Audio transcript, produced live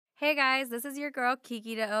Hey guys, this is your girl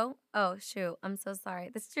Kiki Doe. Oh shoot, I'm so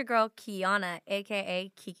sorry. This is your girl Kianna,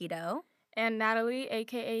 aka Kiki Doe, And Natalie,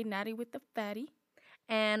 aka Natty with the Fatty.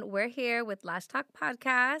 and we're here with Lash Talk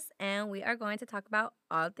Podcast, and we are going to talk about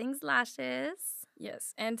all things lashes.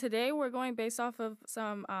 Yes, and today we're going based off of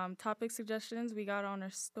some topic suggestions we got on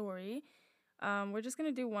our story. We're just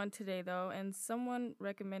going to do one today, though, and someone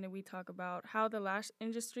recommended we talk about how the lash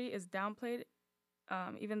industry is downplayed,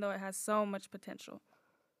 even though it has so much potential.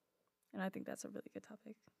 And I think that's a really good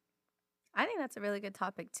topic. I think that's a really good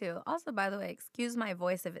topic too. Also, by the way, excuse my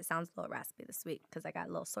voice if it sounds a little raspy this week because I got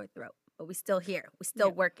a little sore throat, but we still here. We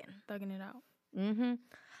still working. Thugging it out.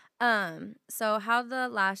 So how the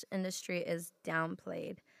lash industry is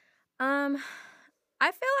downplayed. I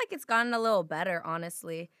feel like it's gotten a little better,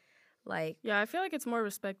 honestly. Yeah, I feel like it's more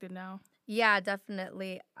respected now. Yeah,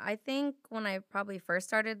 definitely. I think when I probably first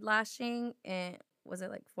started lashing, was it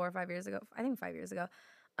like 4 or 5 years ago? I think 5 years ago.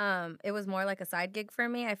 It was more like a side gig for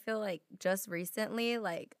me. I feel like just recently,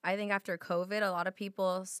 like I think after COVID, a lot of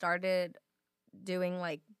people started doing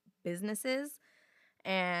like businesses,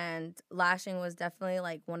 and lashing was definitely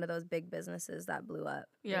like one of those big businesses that blew up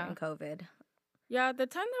during COVID. Yeah, the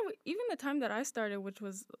time that I started, which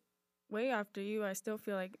was way after you, I still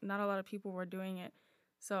feel like not a lot of people were doing it.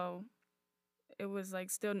 So it was like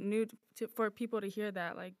still new for people to hear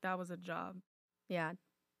that like that was a job. Yeah.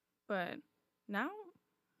 But now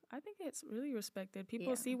I think it's really respected.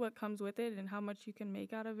 People see what comes with it and how much you can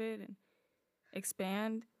make out of it and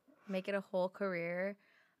expand. Make it a whole career.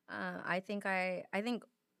 I think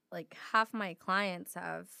like half my clients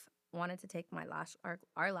have wanted to take my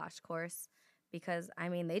our lash course because I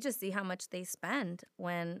mean they just see how much they spend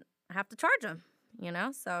when I have to charge them,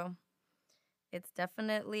 So it's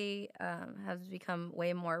definitely has become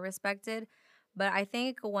way more respected. But I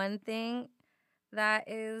think one thing that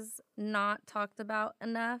is not talked about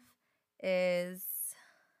enough is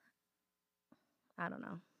I don't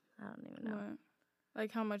know. I don't even know. What?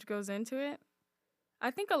 Like how much goes into it?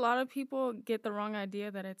 I think a lot of people get the wrong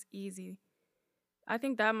idea that it's easy. I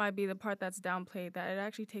think that might be the part that's downplayed, that it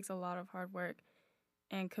actually takes a lot of hard work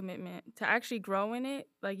and commitment to actually grow in it.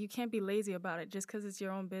 Like you can't be lazy about it just because it's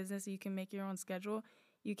your own business. You can make your own schedule.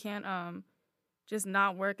 You can't just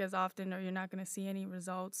not work as often, or you're not going to see any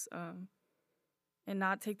results, and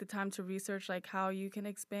not take the time to research like how you can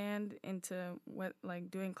expand into what,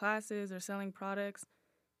 like doing classes or selling products.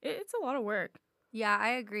 It's a lot of work. Yeah, I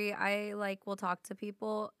agree. I will talk to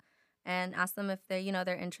people and ask them if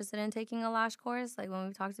they're interested in taking a lash course. Like when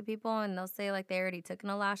we talk to people and they'll say like they already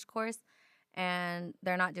taken a lash course and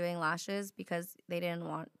they're not doing lashes because they didn't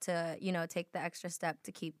want to, take the extra step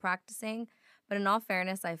to keep practicing. But in all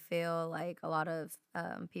fairness, I feel like a lot of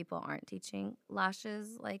people aren't teaching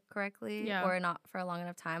lashes correctly or not for a long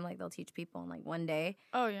enough time. Like they'll teach people in like one day.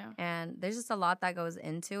 Oh, yeah. And there's just a lot that goes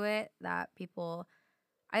into it that people...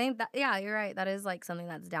 I think that, yeah, you're right. That is like something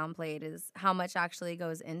that's downplayed is how much actually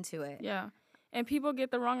goes into it. Yeah. And people get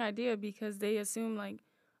the wrong idea because they assume like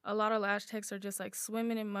a lot of lash techs are just like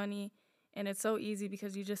swimming in money and it's so easy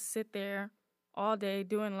because you just sit there all day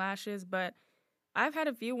doing lashes. But I've had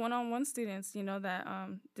a few one-on-one students, that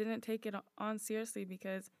didn't take it on seriously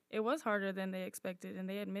because it was harder than they expected. And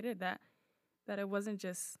they admitted that it wasn't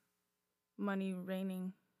just money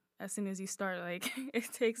raining as soon as you start. Like,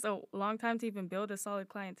 it takes a long time to even build a solid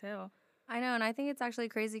clientele. I know, and I think it's actually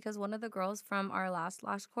crazy because one of the girls from our last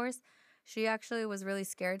lash course, she actually was really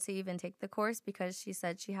scared to even take the course because she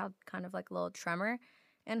said she had kind of like a little tremor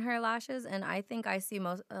in her lashes, and I think I see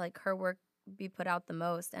most like her work be put out the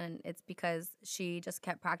most, and it's because she just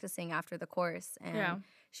kept practicing after the course, and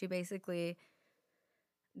she basically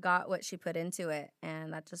got what she put into it,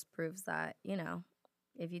 and that just proves that,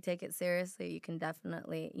 if you take it seriously, you can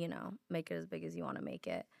definitely, make it as big as you want to make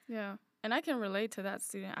it. Yeah. And I can relate to that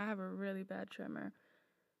student. I have a really bad tremor.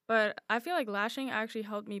 But I feel like lashing actually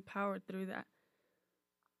helped me power through that.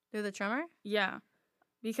 Through the tremor? Yeah.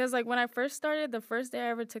 Because like when I first started, the first day I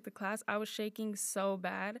ever took the class, I was shaking so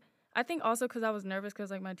bad. I think also because I was nervous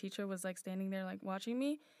because like my teacher was like standing there like watching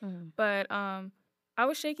me. Mm-hmm. But I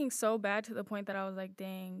was shaking so bad to the point that I was like,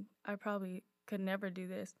 dang, I probably could never do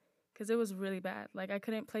this. Because it was really bad. Like, I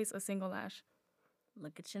couldn't place a single lash.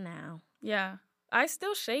 Look at you now. Yeah. I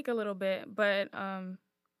still shake a little bit, but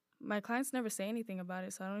my clients never say anything about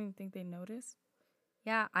it, so I don't even think they notice.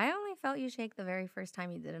 Yeah, I only felt you shake the very first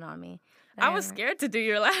time you did it on me. I was scared to do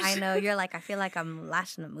your lash. I know. You're like, I feel like I'm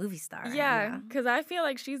lashing a movie star. Yeah, because I feel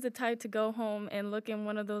like she's the type to go home and look in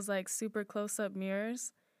one of those, like, super close-up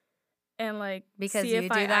mirrors and, like, see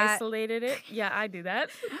if I isolated it. Yeah, I do that.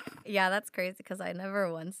 Yeah, that's crazy because I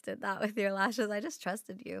never once did that with your lashes. I just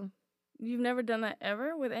trusted you. You've never done that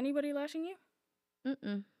ever with anybody lashing you?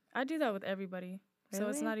 Mm-mm. I do that with everybody. So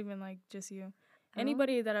it's Really? not even like just you. Oh.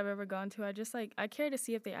 Anybody that I've ever gone to, I just like, I care to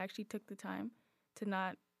see if they actually took the time to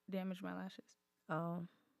not damage my lashes. Oh.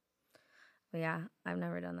 Well, yeah, I've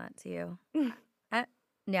never done that to you.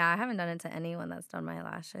 Yeah, I haven't done it to anyone that's done my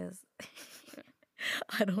lashes.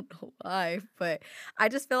 I don't know why, but I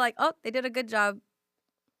just feel like, oh, they did a good job.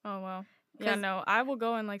 Oh, wow. Yeah, 'Cause- no, I will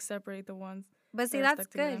go and like separate the ones. But see, that are that's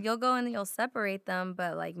stuck together. good. You'll go and you'll separate them.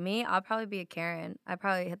 But like me, I'll probably be a Karen. I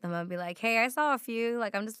probably hit them up and be like, hey, I saw a few.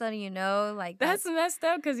 Like, I'm just letting you know. Like, That's messed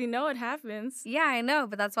up because you know it happens. yeah, I know.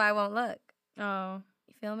 But that's why I won't look. Oh.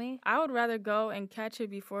 You feel me? I would rather go and catch it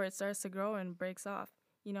before it starts to grow and breaks off.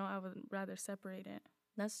 You know, I would rather separate it.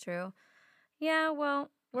 That's true. Yeah,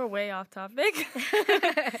 well. We're way off topic.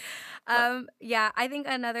 Yeah, I think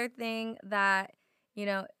another thing that,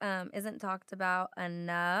 isn't talked about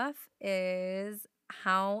enough is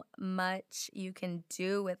how much you can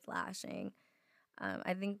do with lashing.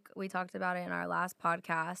 I think we talked about it in our last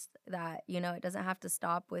podcast that, it doesn't have to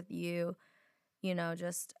stop with you,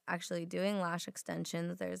 just actually doing lash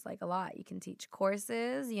extensions. There's like a lot. You can teach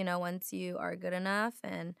courses, once you are good enough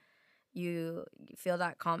and you feel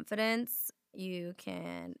that confidence, you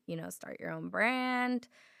can, start your own brand.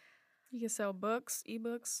 You can sell books,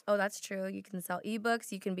 ebooks. Oh, that's true. You can sell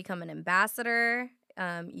ebooks. You can become an ambassador.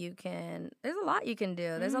 There's a lot you can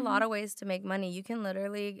do. There's a lot of ways to make money. You can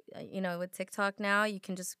literally, with TikTok now, you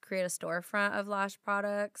can just create a storefront of lash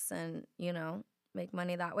products and, make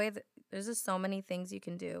money that way. There's just so many things you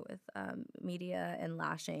can do with media and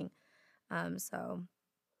lashing. So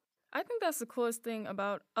I think that's the coolest thing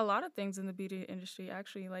about a lot of things in the beauty industry,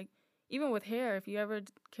 actually. Like, even with hair, if you ever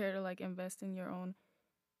care to, like, invest in your own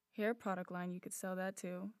hair product line, you could sell that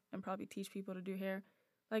too and probably teach people to do hair.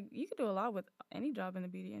 Like, you could do a lot with any job in the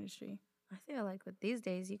beauty industry. I feel like with these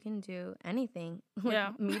days, you can do anything with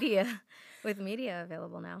Yeah. media, with media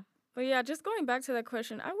available now. But yeah, just going back to that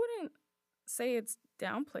question, I wouldn't say it's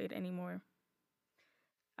downplayed anymore.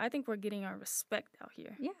 I think we're getting our respect out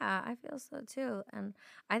here. Yeah, I feel so too. And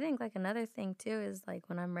I think like another thing too is like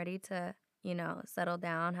when I'm ready to, settle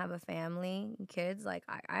down, have a family, and kids, like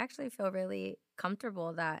I actually feel really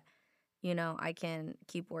comfortable that, I can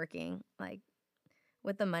keep working. Like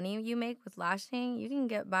with the money you make with lashing, you can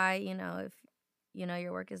get by, if,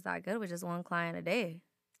 your work is that good with just one client a day.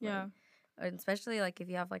 Yeah. Like, especially like if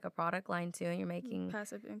you have like a product line too and you're making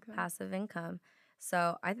passive income.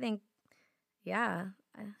 So I think, yeah,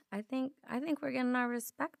 I think we're getting our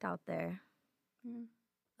respect out there.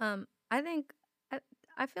 Yeah.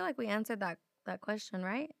 I feel like we answered that question,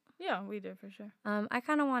 right? Yeah, we did for sure. I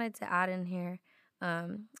kind of wanted to add in here.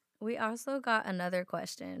 We also got another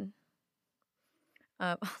question.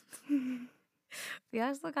 We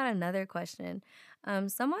also got another question.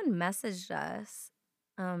 Someone messaged us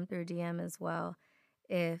through DM as well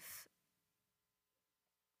if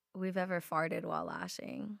we've ever farted while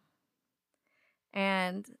lashing.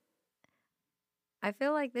 And I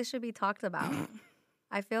feel like this should be talked about.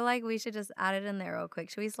 I feel like we should just add it in there real quick.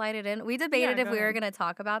 Should we slide it in? We debated if we were going to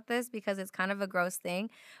talk about this because it's kind of a gross thing,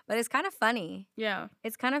 but it's kind of funny. Yeah.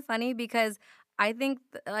 It's kind of funny because I think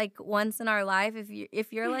like once in our life,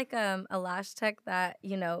 if you're like a lash tech that,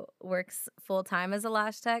 works full time as a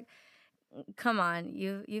lash tech, come on,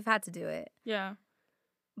 you've had to do it. Yeah.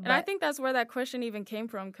 And I think that's where that question even came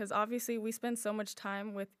from because obviously we spend so much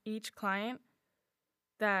time with each client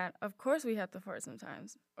that of course we have to fart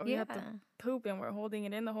sometimes. Or we have to poop and we're holding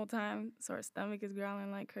it in the whole time so our stomach is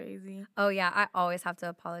growling like crazy. Oh yeah, I always have to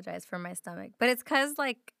apologize for my stomach. But it's because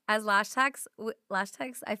like as lash techs,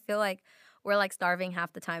 I feel like we're like starving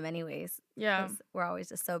half the time anyways. Yeah. We're always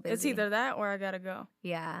just so busy. It's either that or I gotta go.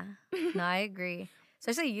 Yeah. No, I agree.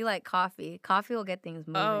 Especially you like coffee. Coffee will get things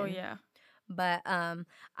moving. Oh yeah. But I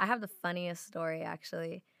have the funniest story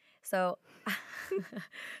actually. So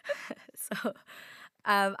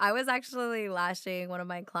I was actually lashing one of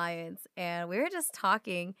my clients and we were just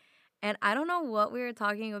talking and I don't know what we were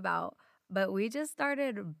talking about, but we just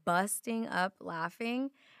started busting up laughing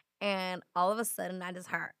and all of a sudden I just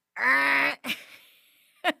heard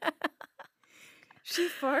she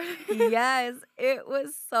farted. Yes, it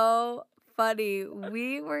was so funny.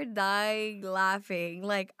 We were dying laughing.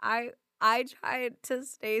 Like I tried to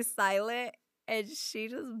stay silent and she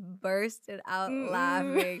just bursted out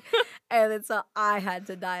laughing. And then so I had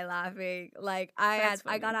to die laughing. Like I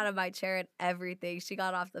got out of my chair and everything. She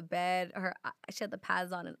got off the bed. She had the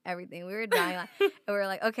pads on and everything. We were dying and we were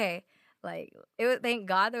like, okay, like thank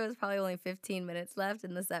God there was probably only 15 minutes left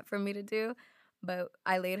in the set for me to do. But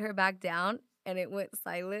I laid her back down and it went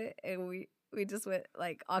silent and we just went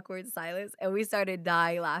like awkward silence, and we started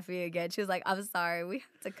dying laughing again. She was like, "I'm sorry, we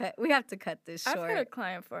have to cut this short." I've had a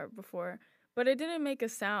client fart before, but it didn't make a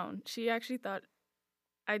sound. She actually thought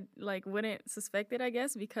I like wouldn't suspect it, I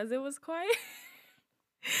guess, because it was quiet.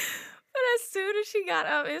 But as soon as she got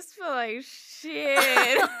up, it smelled like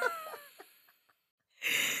shit.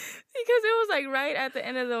 Because it was like right at the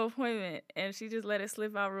end of the appointment, and she just let it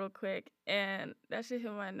slip out real quick, and that shit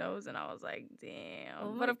hit my nose, and I was like, damn.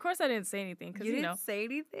 Oh But my- of course I didn't say anything because You you didn't know. say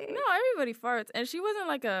anything? No, everybody farts, and she wasn't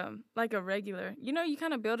like a regular. You know, you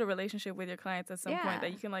kind of build a relationship with your clients at some point Yeah.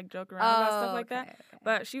 that you can like joke around about stuff like that. Okay.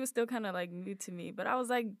 But she was still kind of like new to me. But I was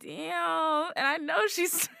like, damn, and I know she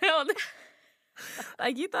smelled it.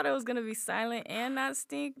 Like you thought it was gonna be silent and not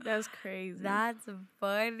stink. That's crazy. That's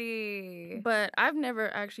funny. But I've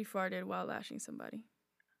never actually farted while lashing somebody.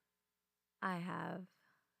 I have.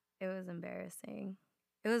 It was embarrassing.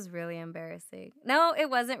 It was really embarrassing. No, it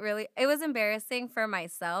wasn't really. It was embarrassing for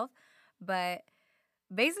myself, but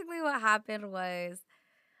basically what happened was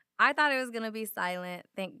I thought it was going to be silent.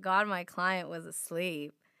 Thank God my client was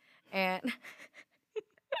asleep. And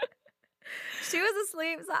she was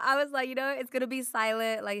asleep, so I was like, it's going to be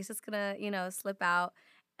silent. Like, it's just going to, slip out.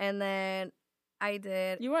 And then I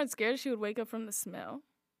did. You weren't scared she would wake up from the smell?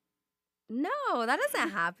 No, that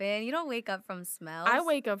doesn't happen. You don't wake up from smells. I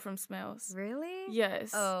wake up from smells. Really?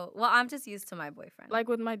 Yes. Oh, well, I'm just used to my boyfriend. Like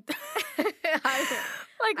with my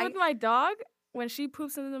with my dog, when she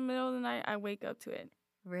poops in the middle of the night, I wake up to it.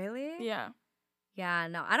 Really? Yeah. Yeah,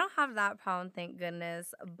 no, I don't have that problem, thank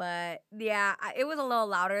goodness. But yeah, it was a little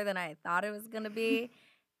louder than I thought it was going to be.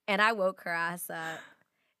 And I woke her ass up.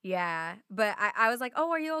 Yeah. But I was like,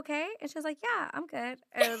 oh, are you okay? And she was like, yeah, I'm good.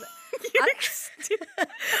 And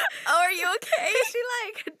Oh, are you okay? she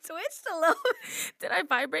like twitched a little. Did I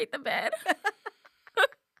vibrate the bed?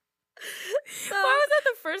 So, Why was that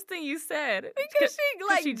the first thing you said? because she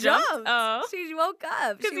like she jumped. jumped? Oh. She woke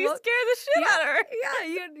up. Because She you woke. scared the shit out of her.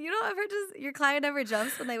 Yeah, you don't ever your client never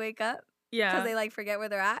jumps when they wake up because Yeah. they like forget where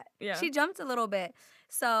they're at. Yeah. She jumped a little bit.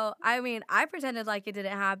 So, I mean, I pretended like it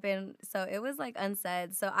didn't happen. So, it was like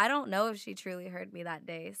unsaid. So, I don't know if she truly heard me that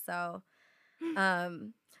day. So,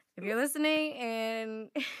 if you're listening and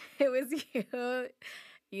it was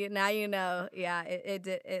now you know. Yeah, it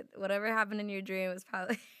did. Whatever happened in your dream was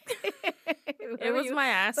probably It was my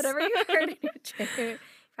ass. whatever you heard in your dream, you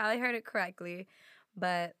probably heard it correctly.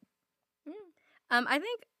 But I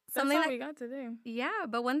think That's something all that we got today. yeah,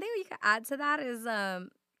 but one thing we could add to that is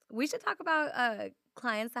we should talk about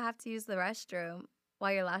clients that have to use the restroom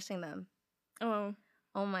while you're lashing them. Oh,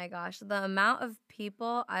 Oh my gosh, the amount of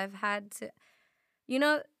people I've had to,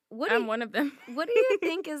 I'm one of them. what do you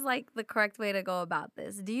think is like the correct way to go about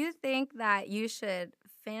this? Do you think that you should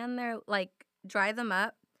dry them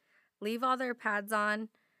up, leave all their pads on,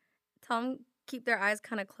 tell them keep their eyes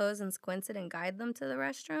kind of closed and squinted and guide them to the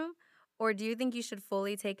restroom? Or do you think you should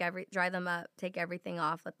fully dry them up, take everything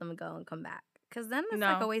off, let them go and come back? Because then it's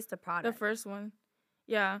like No, a waste of product. The first one.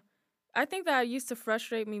 Yeah. I think that used to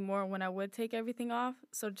frustrate me more when I would take everything off.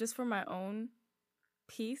 So just for my own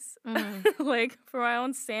peace, like for my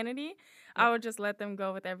own sanity, I would just let them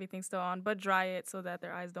go with everything still on, but dry it so that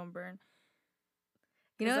their eyes don't burn.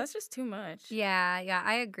 That's just too much. Yeah,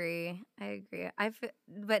 I agree.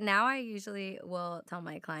 But now I usually will tell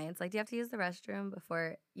my clients, like, do you have to use the restroom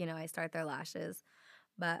before, I start their lashes?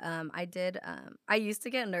 But I used to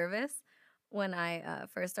get nervous when I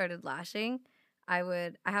first started lashing. I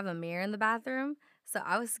have a mirror in the bathroom, so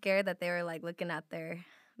I was scared that they were, like, looking at their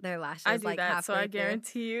lashes. I do like, that, so halfway I through.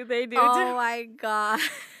 guarantee you they do Oh, too. my God.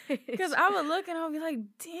 Because I would look and I would be like,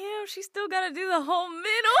 damn, she still got to do the whole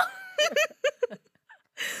middle.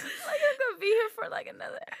 Like, I'm going to be here for like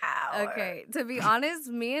another hour. Okay, to be honest,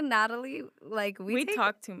 me and Natalie, like, We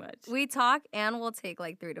talk too much. We talk and we'll take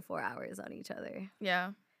like 3 to 4 hours on each other.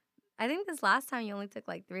 Yeah. I think this last time you only took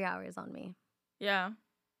like 3 hours on me. Yeah.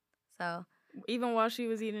 So Even while she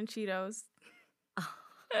was eating Cheetos.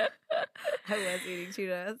 I was eating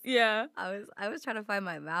Cheetos. Yeah. I was trying to find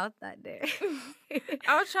my mouth that day.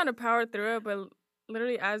 I was trying to power through it, but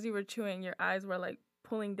literally as you were chewing, your eyes were like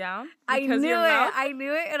pulling down. I knew your mouth.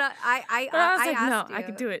 it, and I was like, asked no, you. I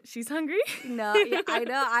could do it. She's hungry. No, yeah, I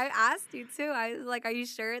know. I asked you too. I was like, "Are you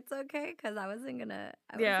sure it's okay?" Because I wasn't gonna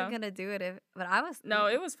do it but I was. No,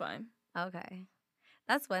 it was fine. Okay,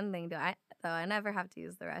 that's one thing. I never have to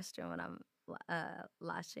use the restroom when I'm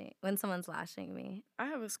lashing. When someone's lashing me. I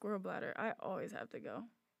have a squirrel bladder. I always have to go.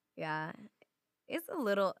 Yeah, It's a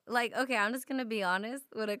little like, okay, I'm just gonna be honest.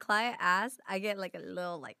 When a client asks, I get like a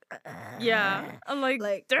little like, Yeah. I'm like,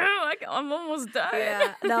 damn, I'm almost done.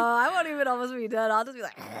 Yeah, no, I won't even almost be done. I'll just be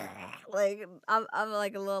like I'm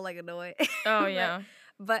like a little like annoyed. Oh, yeah.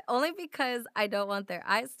 But only because I don't want their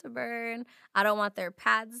eyes to burn. I don't want their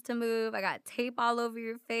pads to move. I got tape all over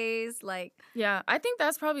your face. Like, Yeah, I think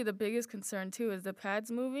that's probably the biggest concern too, is the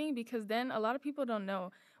pads moving, because then a lot of people don't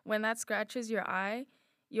know when that scratches your eye,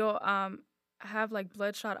 you'll have like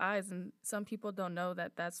bloodshot eyes, and some people don't know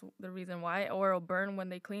that that's the reason why, or it'll burn when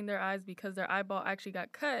they clean their eyes because their eyeball actually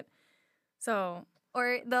got cut. So,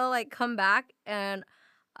 or they'll like come back and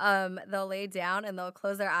they'll lay down and they'll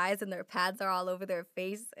close their eyes and their pads are all over their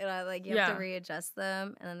face, and I like you have to readjust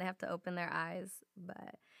them and then they have to open their eyes.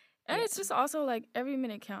 But it's just also like every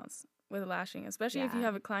minute counts with lashing, especially if you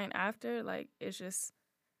have a client after. Like, it's just,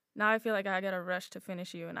 now I feel like I gotta rush to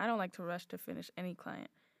finish you, and I don't like to rush to finish any client.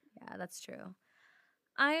 Yeah, that's true.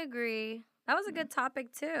 I agree. That was a good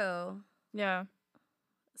topic too. Yeah.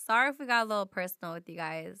 Sorry if we got a little personal with you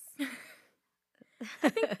guys.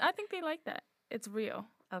 I think they like that. It's real.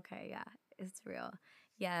 Okay, yeah, it's real.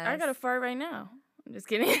 Yeah. I got to fart right now. I'm just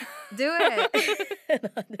kidding. Do it.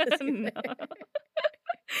 No.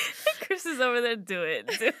 Chris is over there. Do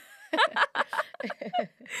it.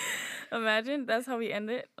 Imagine that's how we end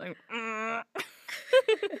it. Like,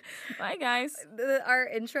 bye, guys. Our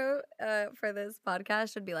intro for this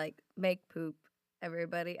podcast should be like, make poop,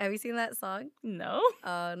 everybody. Have you seen that song? No.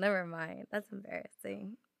 Oh, never mind. That's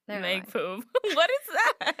embarrassing. Make poop. What is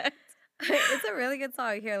that? It's a really good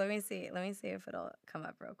song. Here, let me see if it'll come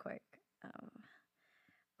up real quick.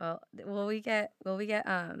 Well, will we get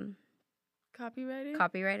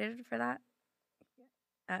copyrighted for that?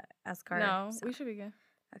 Ask Carter. No, we should be good.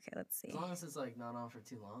 Okay, let's see. As long as it's like not on for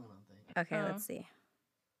too long, I don't think. Okay, let's see.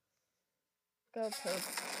 Go poop.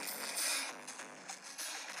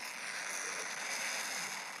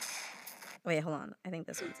 Wait, hold on. I think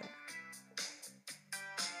this one's it.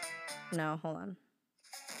 No, hold on.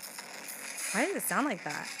 Why does it sound like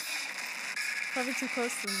that? Probably too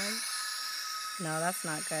close to the mic. No, that's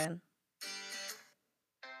not good.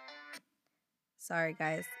 Sorry,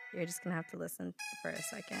 guys. You're just gonna have to listen for a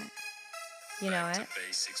second. You know it?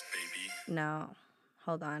 Basics, baby. No.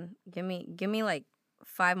 Hold on. Give me like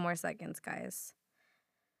 5 more seconds, guys.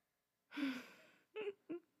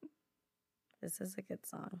 This is a good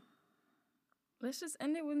song. Let's just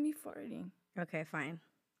end it with me farting. Okay, fine.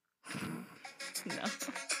 No.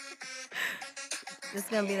 This is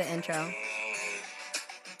gonna be the intro.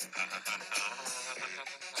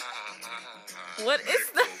 What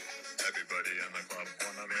is that? Everybody in the club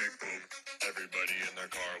wanna make poop. Everybody in their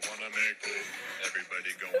car wanna make poop.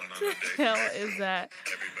 Everybody going on a date. What the hell is that?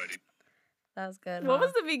 Everybody. That was good. What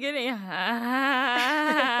was the beginning?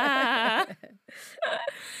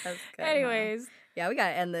 That's good. Anyways. Yeah, we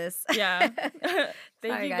gotta end this. Yeah.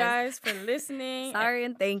 Thank you guys for listening. Sorry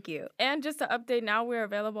and thank you. And just to update, now we're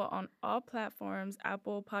available on all platforms: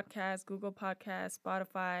 Apple Podcasts, Google Podcasts,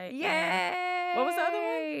 Spotify. Yay! What was the other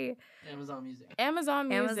one? Amazon Music.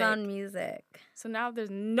 Amazon Music. So now there's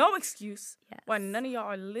no excuse why none of y'all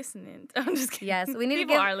are listening. I'm just kidding. Yes, we need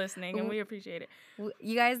People to give, are listening, and we appreciate it.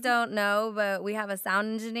 You guys don't know, but we have a sound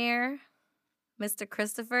engineer, Mr.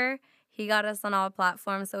 Christopher. He got us on all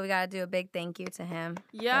platforms, so we got to do a big thank you to him.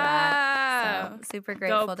 Yeah. So, super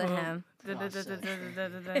grateful to him.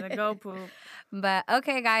 Go poop. But,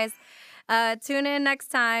 okay, guys, tune in next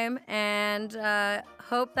time, and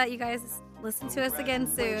hope that you guys listen to us again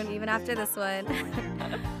soon, even after this one.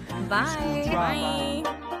 Bye. Bye.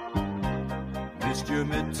 Missed your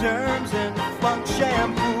midterms and funk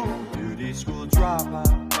shampoo. Duty school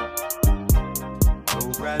dropout.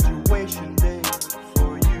 No graduation day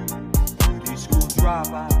for you. Duty school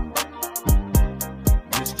dropout.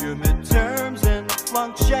 Missed your midterms and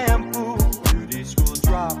flunk shampoo.